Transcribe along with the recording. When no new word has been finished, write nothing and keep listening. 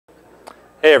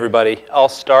Hey everybody, I'll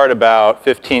start about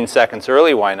 15 seconds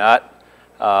early, why not?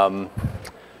 I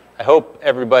hope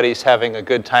everybody's having a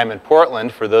good time in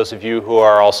Portland. For those of you who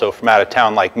are also from out of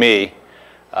town like me,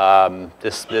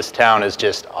 this town is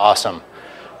just awesome.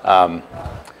 I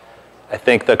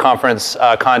think the conference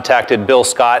contacted Bill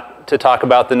Scott to talk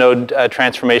about the node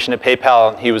transformation at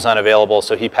PayPal. He was unavailable,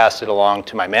 so he passed it along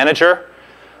to my manager,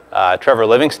 Trevor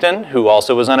Livingston, who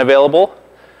also was unavailable.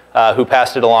 Who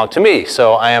passed it along to me.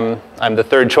 So I'm the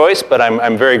third choice, but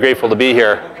I'm very grateful to be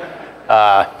here.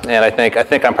 And I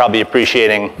think I'm probably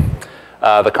appreciating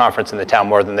the conference in the town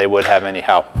more than they would have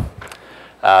anyhow.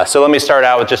 So let me start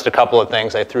out with just a couple of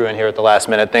things I threw in here at the last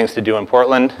minute. Things to do in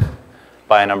Portland.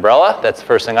 Buy an umbrella. That's the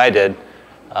first thing I did.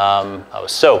 I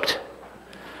was soaked.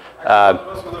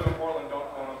 Most who live in Portland don't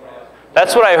own umbrellas.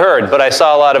 That's what I heard, but I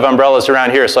saw a lot of umbrellas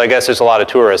around here, so I guess there's a lot of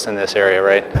tourists in this area,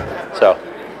 right? So,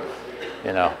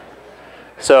 you know.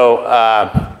 So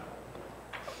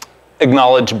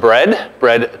acknowledge bread.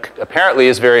 Bread apparently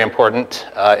is very important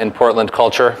in Portland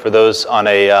culture. For those on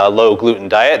a low gluten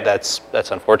diet,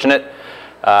 that's unfortunate.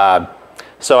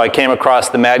 So I came across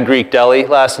the Mad Greek Deli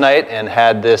last night and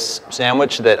had this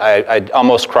sandwich that I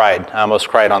almost cried. I almost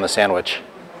cried on the sandwich.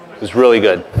 It was really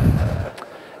good.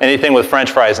 Anything with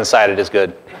French fries inside it is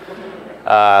good.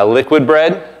 Liquid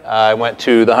bread. I went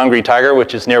to the Hungry Tiger,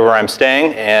 which is near where I'm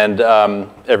staying, and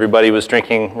everybody was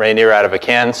drinking Rainier out of a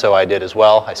can, so I did as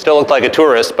well. I still looked like a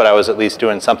tourist, but I was at least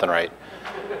doing something right.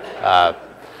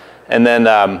 And then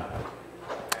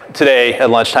today at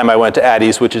lunchtime I went to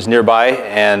Addie's, which is nearby,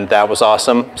 and that was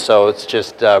awesome. So it's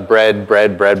just bread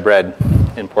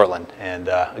in Portland. And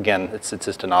again, it's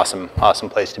just an awesome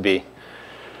place to be.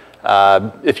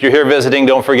 If you're here visiting,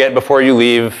 don't forget before you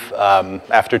leave,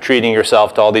 after treating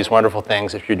yourself to all these wonderful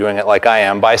things, if you're doing it like I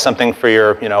am, buy something for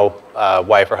your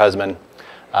wife or husband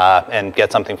and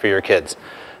get something for your kids.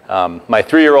 My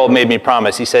 3-year-old made me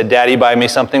promise. He said, "Daddy, buy me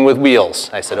something with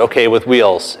wheels." I said, "Okay, with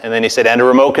wheels." And then he said, "And a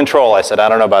remote control." I said, "I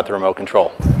don't know about the remote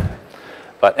control."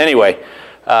 But anyway,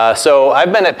 so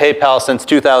I've been at PayPal since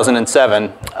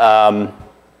 2007.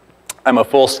 I'm a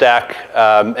full stack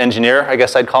engineer, I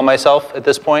guess I'd call myself at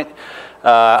this point.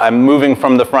 I'm moving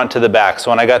from the front to the back.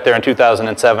 So when I got there in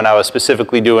 2007, I was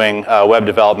specifically doing web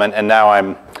development, and now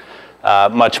I'm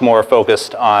much more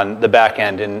focused on the back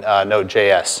end in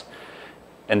Node.js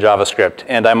and JavaScript.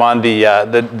 And I'm on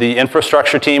the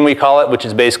infrastructure team, we call it, which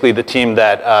is basically the team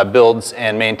that builds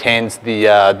and maintains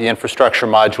the infrastructure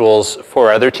modules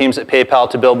for other teams at PayPal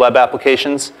to build web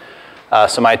applications.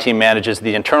 So my team manages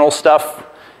the internal stuff,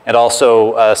 and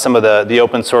also some of the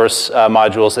open source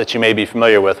modules that you may be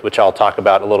familiar with, which I'll talk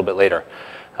about a little bit later.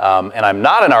 And I'm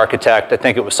not an architect. I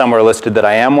think it was somewhere listed that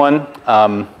I am one.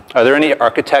 Are there any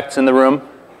architects in the room?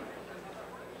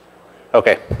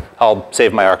 Okay, I'll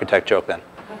save my architect joke then.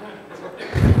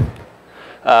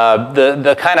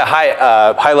 The kind of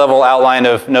high-level outline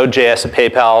of Node.js at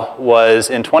PayPal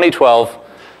was in 2012,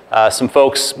 some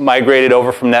folks migrated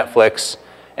over from Netflix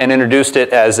and introduced it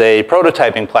as a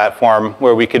prototyping platform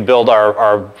where we could build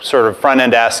our sort of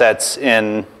front-end assets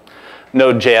in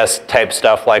Node.js type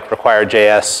stuff like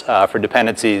require.js for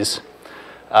dependencies,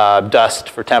 Dust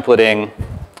for templating,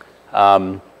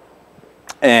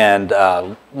 and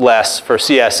Less for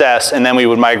CSS, and then we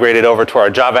would migrate it over to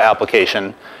our Java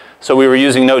application. So we were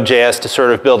using Node.js to sort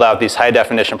of build out these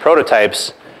high-definition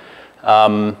prototypes.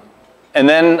 And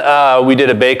then we did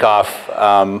a bake-off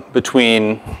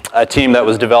between a team that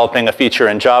was developing a feature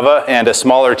in Java and a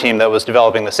smaller team that was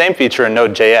developing the same feature in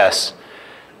Node.js.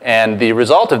 And the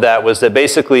result of that was that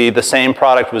basically the same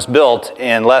product was built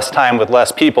in less time with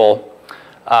less people.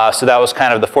 So that was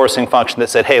kind of the forcing function that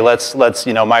said, hey, let's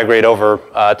migrate over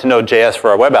to Node.js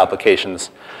for our web applications.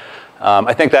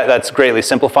 I think that's greatly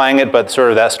simplifying it, but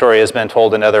sort of that story has been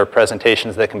told in other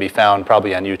presentations that can be found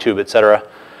probably on YouTube, et cetera.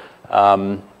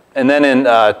 And then in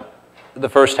the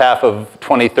first half of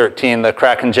 2013, the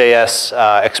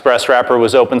Kraken.js Express wrapper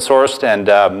was open sourced, and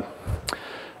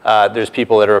there's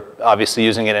people that are obviously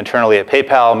using it internally at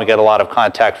PayPal, and we get a lot of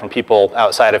contact from people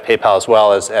outside of PayPal as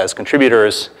well as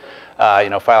contributors,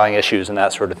 filing issues and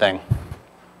that sort of thing.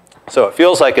 So it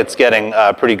feels like it's getting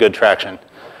pretty good traction.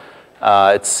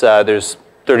 There's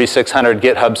 3,600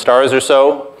 GitHub stars or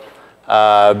so,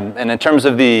 and in terms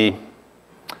of the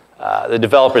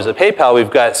developers at PayPal,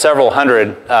 we've got several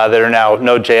hundred that are now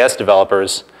Node.js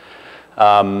developers.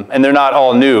 And they're not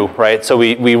all new, right? So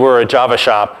we were a Java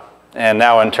shop, and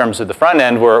now in terms of the front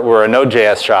end, we're a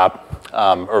Node.js shop,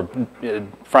 or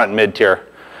front and mid-tier.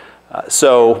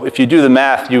 So if you do the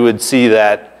math, you would see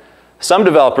that some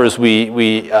developers we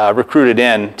recruited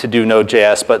in to do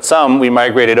Node.js, but some we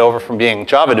migrated over from being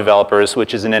Java developers,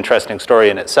 which is an interesting story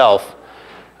in itself.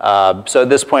 So at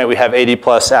this point, we have 80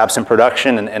 plus apps in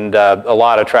production, and a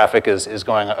lot of traffic is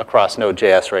going across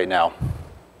Node.js right now.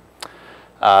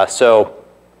 So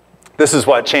this is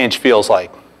what change feels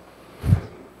like.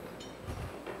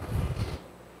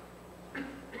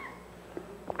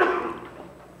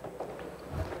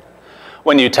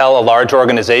 When you tell a large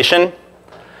organization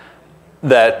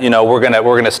that we're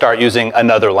gonna start using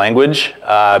another language,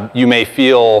 you may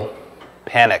feel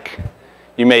panic.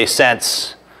 You may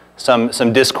sense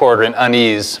some discord and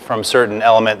unease from certain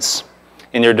elements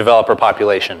in your developer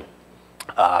population.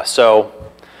 So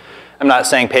I'm not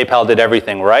saying PayPal did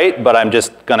everything right, but I'm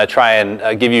just gonna try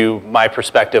and give you my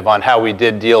perspective on how we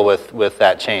did deal with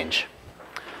that change.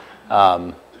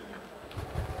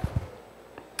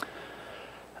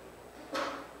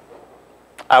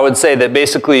 I would say that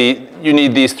basically you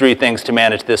need these three things to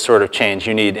manage this sort of change.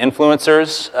 You need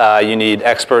influencers, you need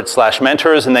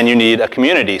experts/mentors, and then you need a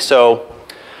community. So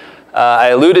I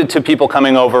alluded to people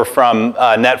coming over from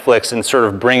Netflix and sort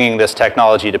of bringing this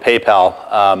technology to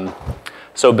PayPal.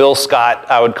 So Bill Scott,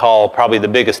 I would call probably the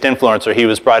biggest influencer. He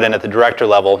was brought in at the director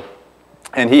level,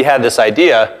 and he had this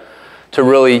idea to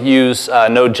really use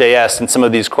Node.js and some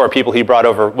of these core people he brought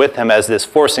over with him as this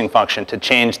forcing function to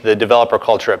change the developer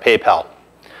culture at PayPal.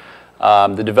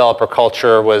 The developer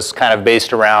culture was kind of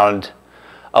based around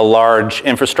a large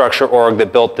infrastructure org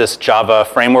that built this Java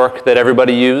framework that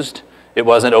everybody used. It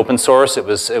wasn't open source, it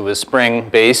was Spring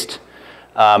based,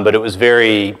 but it was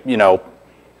very,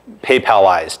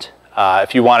 PayPalized.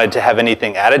 If you wanted to have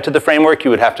anything added to the framework, you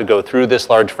would have to go through this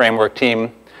large framework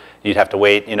team. You'd have to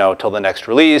wait, till the next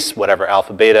release, whatever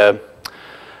alpha, beta,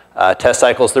 test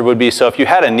cycles there would be. So if you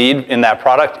had a need in that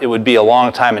product, it would be a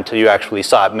long time until you actually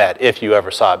saw it met, if you ever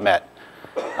saw it met.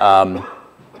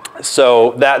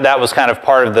 So that was kind of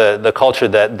part of the culture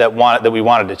that we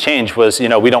wanted to change was, we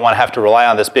don't want to have to rely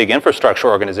on this big infrastructure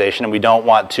organization, and we don't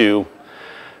want to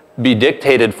be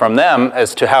dictated from them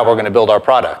as to how we're going to build our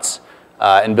products.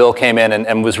 And Bill came in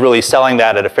and was really selling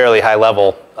that at a fairly high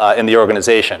level in the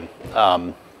organization.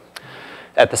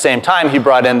 At the same time, he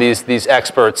brought in these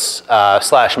experts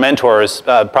 / mentors,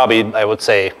 probably I would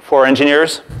say 4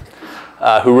 engineers,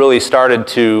 who really started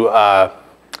to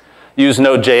use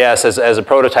Node.js as a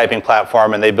prototyping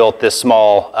platform, and they built this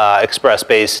small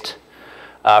Express-based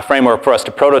framework for us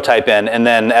to prototype in. And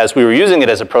then as we were using it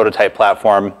as a prototype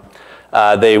platform,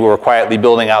 they were quietly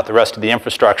building out the rest of the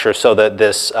infrastructure so that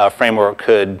this framework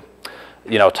could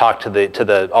talk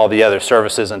to all the other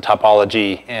services and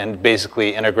topology and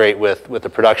basically integrate with the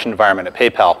production environment at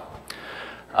PayPal.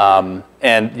 And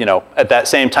at that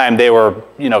same time, they were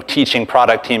teaching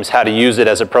product teams how to use it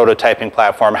as a prototyping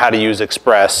platform, how to use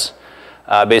Express,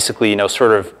 basically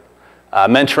sort of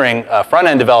mentoring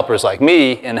front-end developers like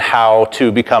me in how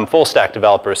to become full-stack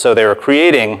developers. So they were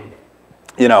creating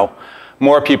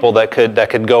more people that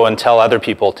could go and tell other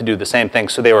people to do the same thing.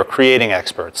 So they were creating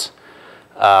experts.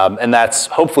 And that's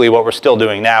hopefully what we're still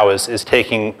doing now is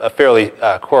taking a fairly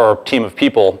core team of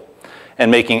people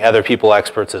and making other people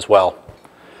experts as well.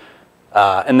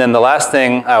 And then the last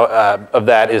thing of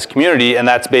that is community, and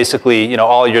that's basically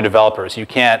all your developers. You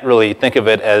can't really think of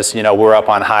it as we're up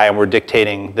on high and we're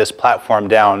dictating this platform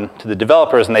down to the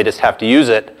developers and they just have to use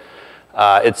it.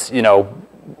 It's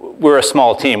we're a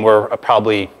small team. We're a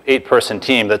probably 8-person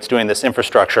team that's doing this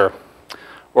infrastructure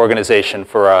organization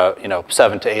for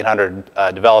 700 to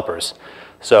 800 developers.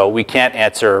 So we can't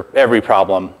answer every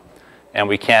problem, and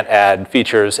we can't add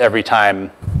features every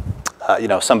time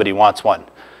somebody wants one.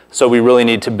 So we really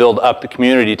need to build up the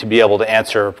community to be able to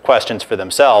answer questions for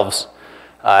themselves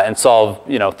and solve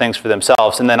things for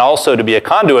themselves, and then also to be a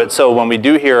conduit. So when we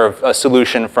do hear of a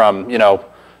solution from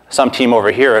some team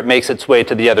over here, it makes its way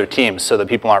to the other teams so that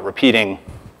people aren't repeating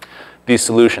these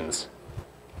solutions.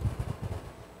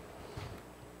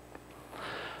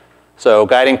 So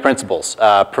guiding principles,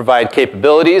 provide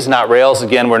capabilities, not rails.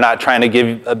 Again, we're not trying to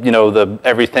give the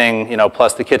everything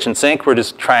plus the kitchen sink. We're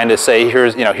just trying to say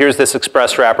here's this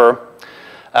Express wrapper.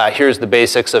 Here's the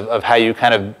basics of how you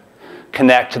kind of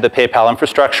connect to the PayPal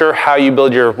infrastructure. How you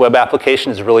build your web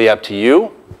application is really up to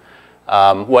you.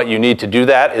 What you need to do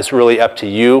that is really up to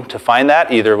you to find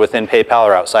that, either within PayPal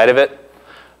or outside of it.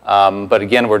 But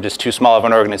again, we're just too small of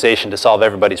an organization to solve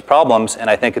everybody's problems. And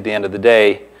I think at the end of the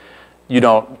day, you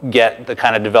don't get the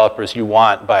kind of developers you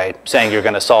want by saying you're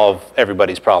going to solve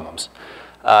everybody's problems.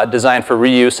 Design for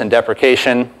reuse and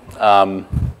deprecation. I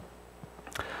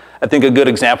think a good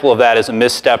example of that is a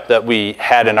misstep that we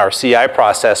had in our CI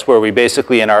process, where we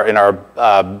basically in our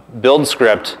build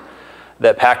script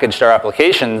that packaged our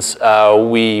applications,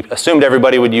 we assumed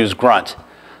everybody would use grunt.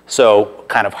 So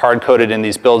kind of hard-coded in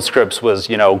these build scripts was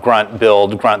grunt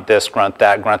build, grunt this, grunt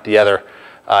that, grunt the other.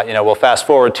 We'll fast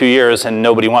forward 2 years and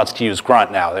nobody wants to use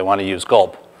grunt now. They want to use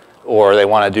gulp. Or they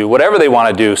want to do whatever they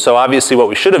want to do. So obviously what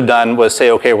we should have done was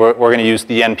say, okay, we're going to use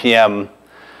the npm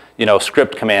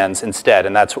script commands instead.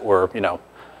 And that's what we're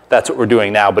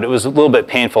doing now. But it was a little bit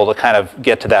painful to kind of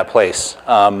get to that place.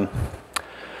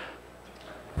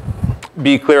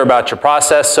 Be clear about your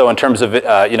process. So in terms of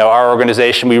our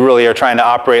organization, we really are trying to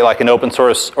operate like an open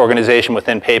source organization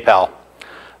within PayPal.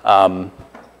 How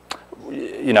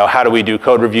do we do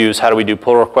code reviews? How do we do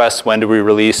pull requests? When do we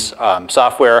release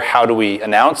software? How do we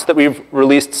announce that we've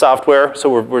released software?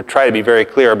 So we're trying to be very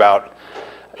clear about,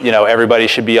 everybody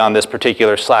should be on this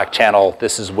particular Slack channel.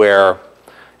 This is where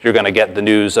you're going to get the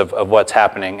news of what's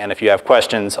happening. And if you have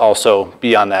questions, also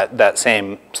be on that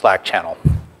same Slack channel.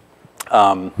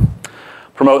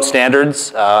 Promote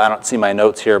standards. I don't see my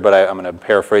notes here, but I'm going to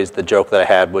paraphrase the joke that I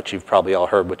had, which you've probably all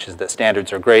heard, which is that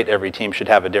standards are great. Every team should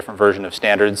have a different version of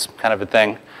standards, kind of a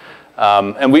thing.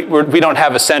 And we don't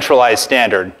have a centralized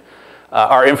standard.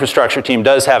 Our infrastructure team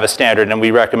does have a standard, and we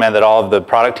recommend that all of the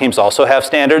product teams also have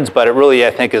standards, but it really,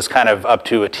 I think, is kind of up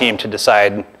to a team to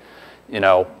decide,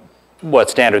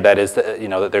 what standard that is that,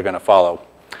 that they're going to follow.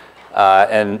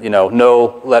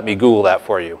 No, let me Google that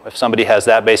for you. If somebody has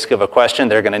that basic of a question,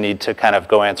 they're going to need to kind of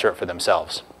go answer it for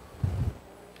themselves.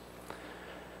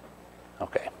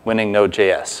 Okay, winning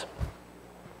Node.js.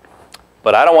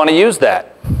 But I don't want to use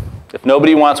that. If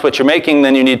nobody wants what you're making,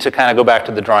 then you need to kind of go back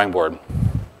to the drawing board.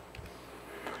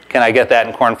 Can I get that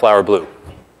in cornflower blue?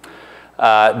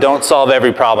 Don't solve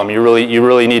every problem. You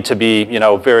really need to be,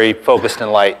 very focused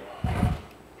and light.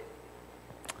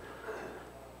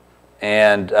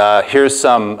 And here's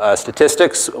some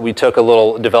statistics. We took a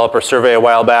little developer survey a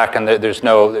while back, and there's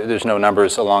no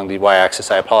numbers along the y-axis.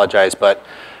 I apologize, but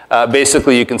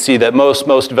basically you can see that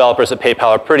most developers at PayPal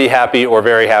are pretty happy or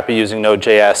very happy using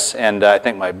Node.js. And I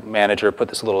think my manager put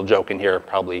this little joke in here,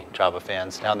 probably Java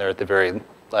fans down there at the very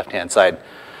left-hand side.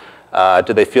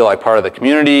 Do they feel like part of the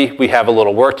community? We have a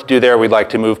little work to do there. We'd like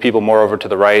to move people more over to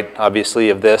the right, obviously,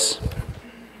 of this.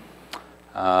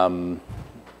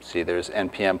 See, there's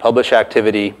npm publish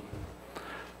activity.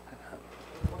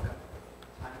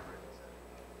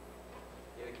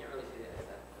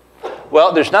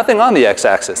 Well, there's nothing on the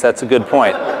x-axis. That's a good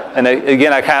point. And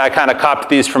again, I kind of copied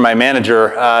these from my manager.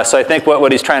 So I think what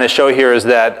he's trying to show here is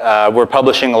that we're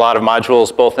publishing a lot of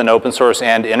modules, both in open source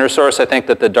and inner source. I think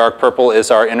that the dark purple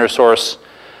is our inner source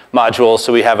module.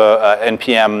 So we have a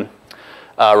npm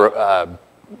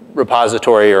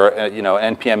repository or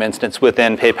npm instance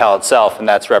within PayPal itself, and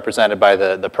that's represented by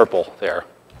the purple there.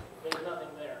 There's nothing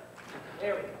there.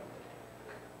 There we go.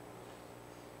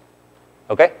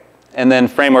 Okay. And then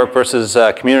framework versus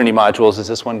community modules. Is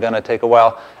this one going to take a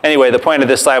while? Anyway, the point of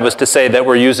this slide was to say that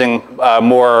we're using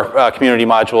more community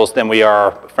modules than we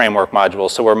are framework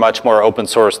modules. So we're much more open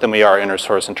source than we are inner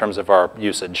source in terms of our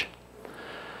usage.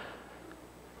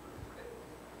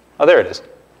 Oh, there it is.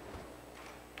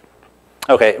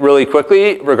 Okay, really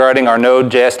quickly, regarding our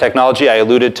Node.js technology, I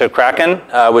alluded to Kraken,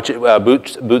 which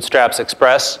bootstraps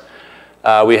Express.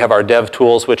 We have our dev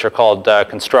tools, which are called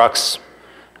constructs,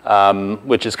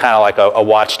 which is kind of like a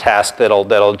watch task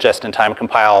that'll just-in-time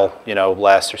compile,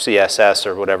 less or CSS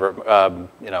or whatever,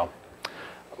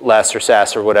 less or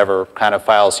SAS or whatever kind of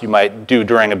files you might do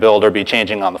during a build or be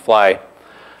changing on the fly.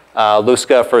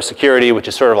 Luska for security, which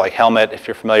is sort of like Helmet, if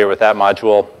you're familiar with that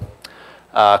module.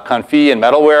 Confi and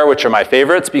Metalware, which are my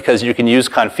favorites because you can use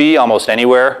Confi almost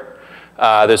anywhere.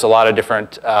 There's a lot of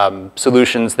different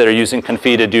solutions that are using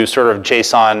Confi to do sort of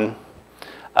JSON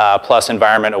plus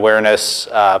environment awareness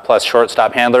plus short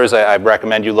stop handlers. I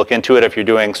recommend you look into it if you're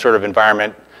doing sort of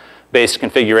environment-based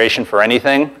configuration for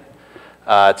anything.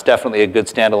 It's definitely a good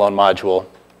standalone module.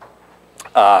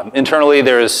 Internally,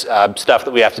 there's stuff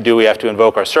that we have to do. We have to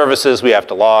invoke our services. We have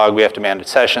to log. We have to manage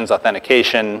sessions,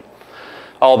 authentication,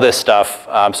 all this stuff.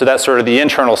 So that's sort of the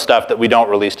internal stuff that we don't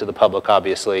release to the public,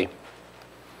 obviously.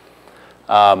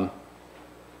 Our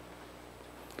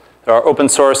open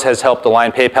source has helped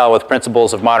align PayPal with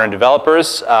principles of modern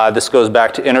developers. This goes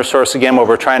back to inner source again, where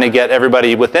we're trying to get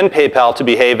everybody within PayPal to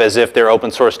behave as if they're open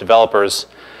source developers,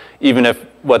 even if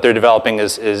what they're developing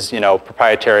is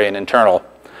proprietary and internal,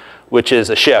 which is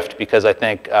a shift because I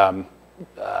think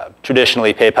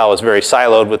traditionally PayPal was very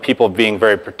siloed with people being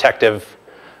very protective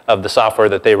of the software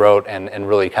that they wrote and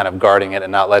really kind of guarding it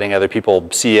and not letting other people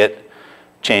see it,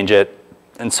 change it,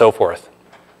 and so forth.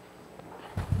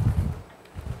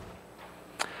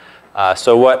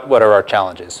 So what are our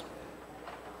challenges?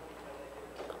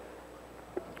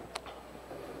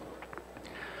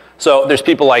 So there's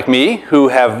people like me who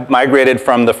have migrated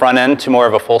from the front end to more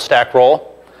of a full stack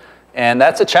role. And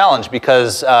that's a challenge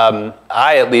because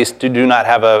I, at least, do not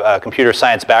have a computer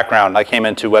science background. I came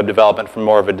into web development from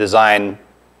more of a design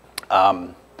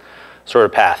sort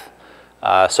of path.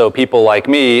 So people like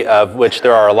me, of which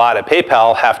there are a lot at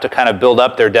PayPal, have to kind of build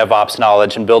up their DevOps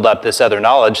knowledge and build up this other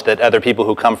knowledge that other people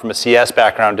who come from a CS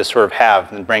background just sort of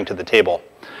have and bring to the table.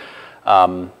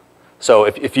 So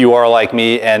if you are like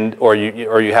me, or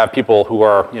you have people who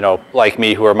are like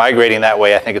me who are migrating that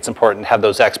way, I think it's important to have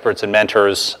those experts and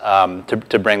mentors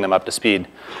to bring them up to speed.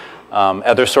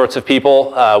 Other sorts of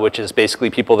people, which is basically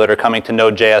people that are coming to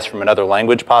Node.js from another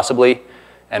language possibly,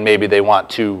 and maybe they want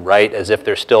to write as if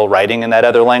they're still writing in that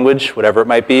other language, whatever it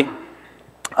might be.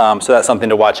 So that's something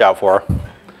to watch out for.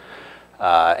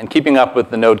 And keeping up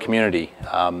with the Node community.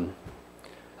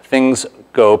 Things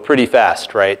go pretty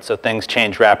fast, right? So things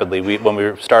change rapidly. When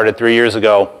we started 3 years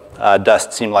ago,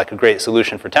 Dust seemed like a great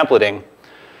solution for templating.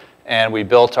 And we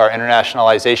built our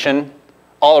internationalization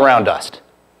all around Dust.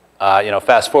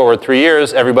 Fast forward 3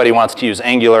 years, everybody wants to use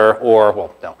Angular, or,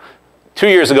 well, no. 2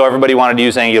 years ago, everybody wanted to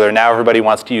use Angular. Now everybody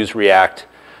wants to use React.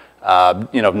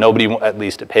 Nobody, at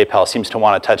least at PayPal, seems to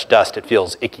want to touch Dust. It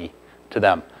feels icky to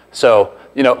them. So,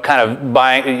 kind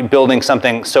of building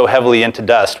something so heavily into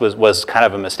Dust was kind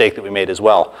of a mistake that we made as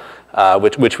well,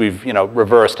 which we've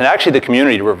reversed. And actually, the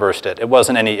community reversed it. It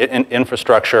wasn't any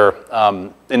infrastructure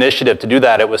initiative to do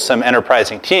that. It was some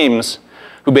enterprising teams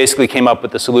who basically came up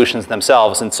with the solutions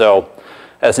themselves. And so,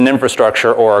 as an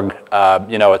infrastructure org,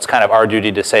 it's kind of our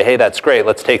duty to say, hey, that's great.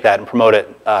 Let's take that and promote it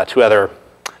to other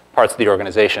parts of the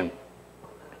organization.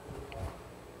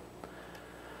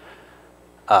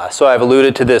 So I've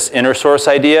alluded to this inner source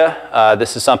idea.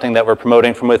 This is something that we're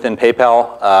promoting from within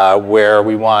PayPal, where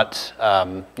we want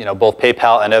both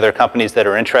PayPal and other companies that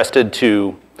are interested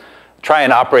to try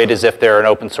and operate as if they're an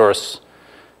open source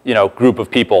group of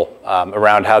people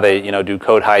around how they do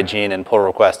code hygiene and pull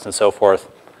requests and so forth.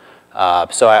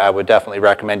 So I would definitely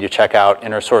recommend you check out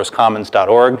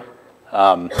innersourcecommons.org.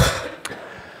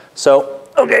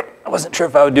 Okay, I wasn't sure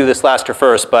if I would do this last or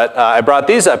first, but I brought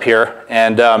these up here,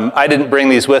 and I didn't bring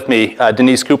these with me.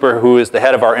 Denise Cooper, who is the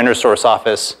head of our inner source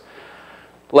office,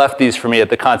 left these for me at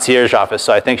the concierge office,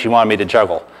 so I think she wanted me to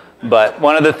juggle. But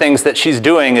one of the things that she's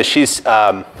doing is she's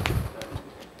having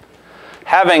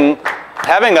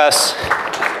us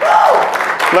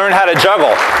learn how to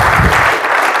juggle.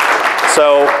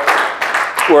 So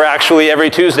we're actually, every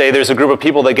Tuesday, there's a group of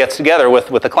people that gets together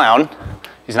with a clown.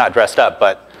 He's not dressed up,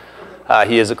 but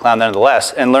he is a clown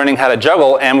nonetheless, and learning how to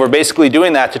juggle. And we're basically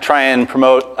doing that to try and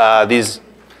promote these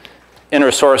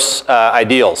inner source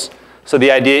ideals. So the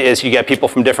idea is you get people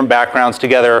from different backgrounds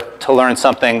together to learn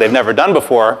something they've never done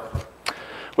before,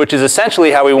 which is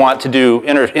essentially how we want to do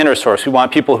inner source. We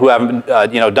want people who haven't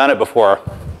done it before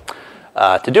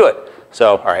to do it.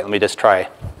 So all right, let me just try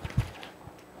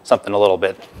something a little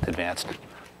bit advanced.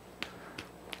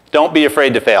 Don't be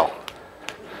afraid to fail.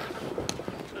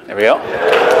 There we go.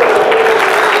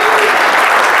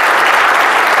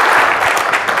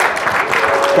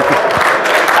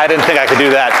 I didn't think I could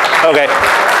do that. Okay.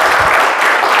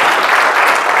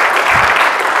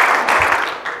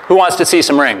 Who wants to see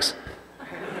some rings?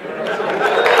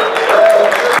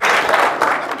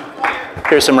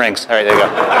 Here's some rings. All right, there you go.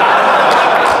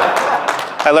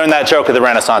 I learned that joke at the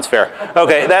Renaissance Fair.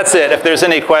 Okay, that's it. If there's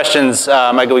any questions,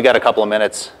 we got a couple of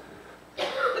minutes.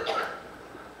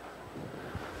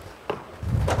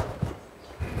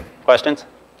 Questions?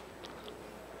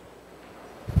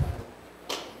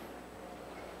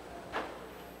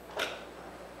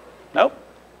 Nope?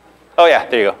 Oh yeah,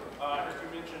 there you go. As you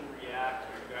mentioned React,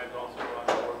 are you guys also on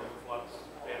board with the Flux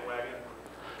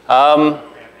bandwagon?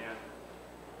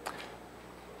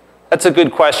 That's a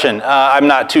good question. I'm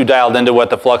not too dialed into what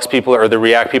the Flux people or the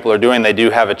React people are doing. They do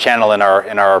have a channel in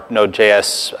our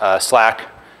Node.js Slack,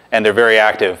 and they're very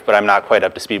active, but I'm not quite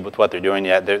up to speed with what they're doing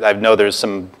yet. I know there's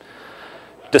some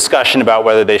discussion about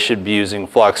whether they should be using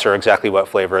Flux or exactly what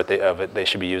flavor of it they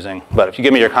should be using. But if you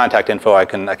give me your contact info, I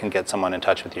can get someone in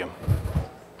touch with you.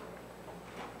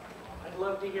 I'd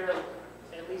love to hear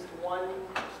at least one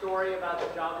story about the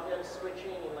Java dev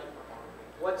switching and like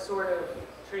what sort of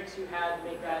tricks you had to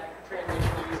make that transition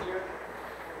easier.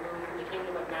 Moving from the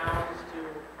kingdom of nouns to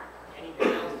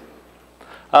anything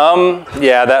else.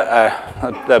 Yeah,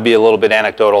 that'd be a little bit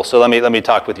anecdotal. So let me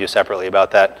talk with you separately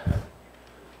about that.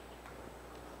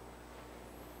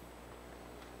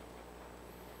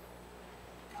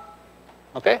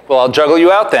 Okay, well, I'll juggle you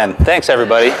out then. Thanks,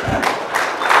 everybody. If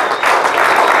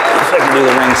I can do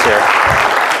the rings here.